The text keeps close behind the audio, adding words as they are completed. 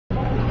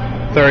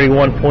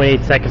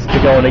31.8 seconds to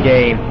go in the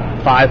game.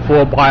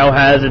 5-4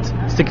 Biohazards,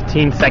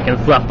 16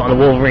 seconds left on the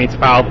Wolverines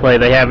power play.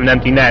 They have an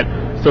empty net,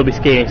 so they'll be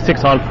skating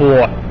 6-on-4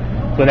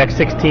 for the next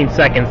 16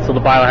 seconds till the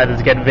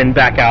Biohazards get Vin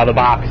back out of the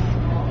box.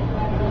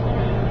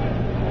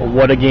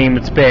 What a game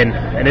it's been.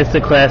 An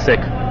instant classic.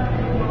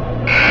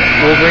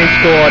 Wolverines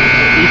scored.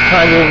 Each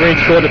time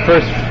Wolverines scored the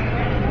first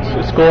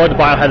score, the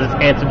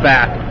Biohazards answered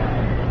back.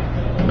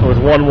 It was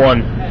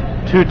 1-1,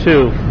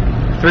 2-2,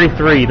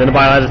 3-3. Then the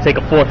Biohazards take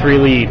a 4-3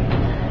 lead.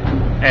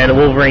 And the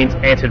Wolverines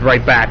answered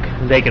right back.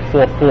 They get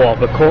 4-4.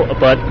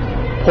 But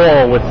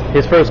Paul, with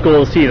his first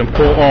goal of the season,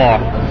 Paul R,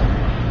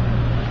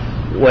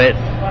 with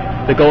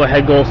the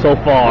go-ahead goal so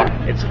far,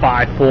 it's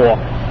 5-4.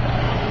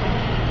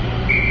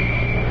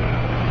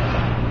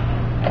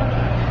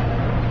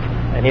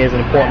 And here's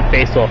an important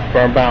face-off.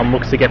 Birnbaum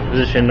looks to get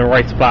position in the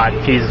right spot.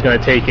 Cheese is going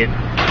to take it.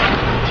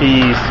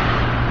 Cheese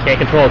can't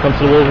control it. Comes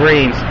to the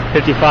Wolverines.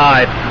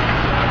 55.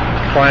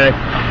 Trying to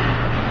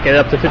get it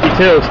up to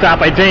 52.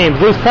 Stopped by James.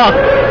 Loose puck.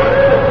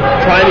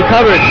 Trying to be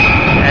covered.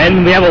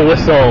 And we have a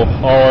whistle.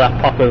 Oh,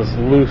 that puck was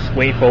loose.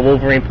 Wait for a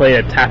Wolverine play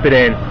to tap it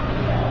in.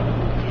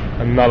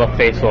 Another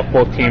face-off.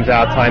 Both teams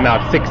out of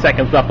timeout. 6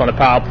 seconds left on the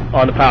power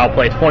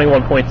play.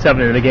 21.7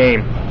 in the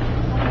game.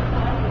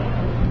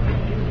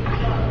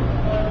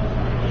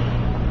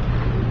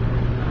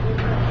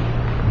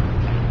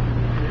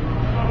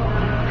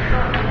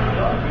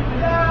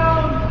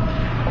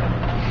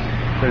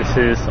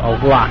 This is a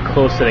lot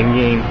closer than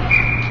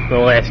the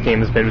last game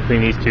has been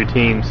between these two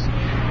teams.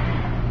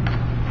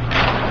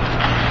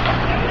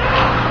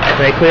 Can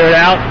they clear it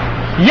out?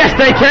 Yes,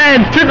 they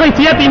can! Trickling to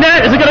the empty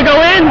net. Is it going to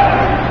go in?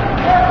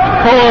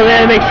 Cole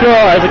there to make sure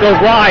as it goes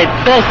wide.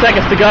 12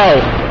 seconds to go.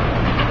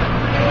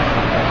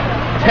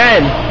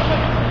 10.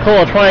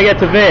 Cole trying to get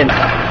to Vin.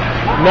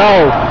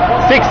 No.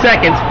 6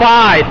 seconds.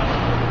 5.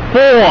 4.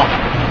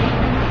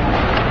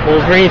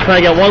 Wolverine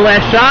trying to get one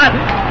last shot.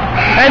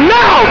 And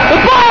now, the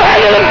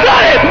Biohazards have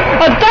done it!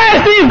 A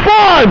dynasty's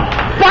born!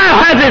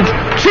 Biohazards,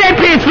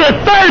 champions for the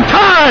third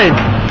time!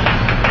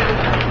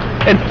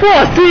 In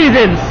 4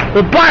 seasons,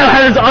 the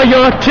Biohazards are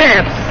your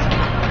champs!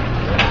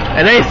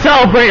 And they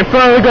celebrate in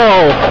front of the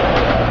goal.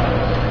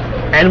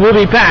 And we'll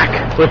be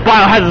back with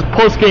Biohazards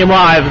post-game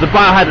live. The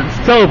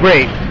Biohazards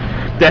celebrate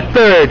their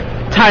third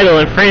title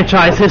in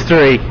franchise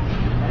history.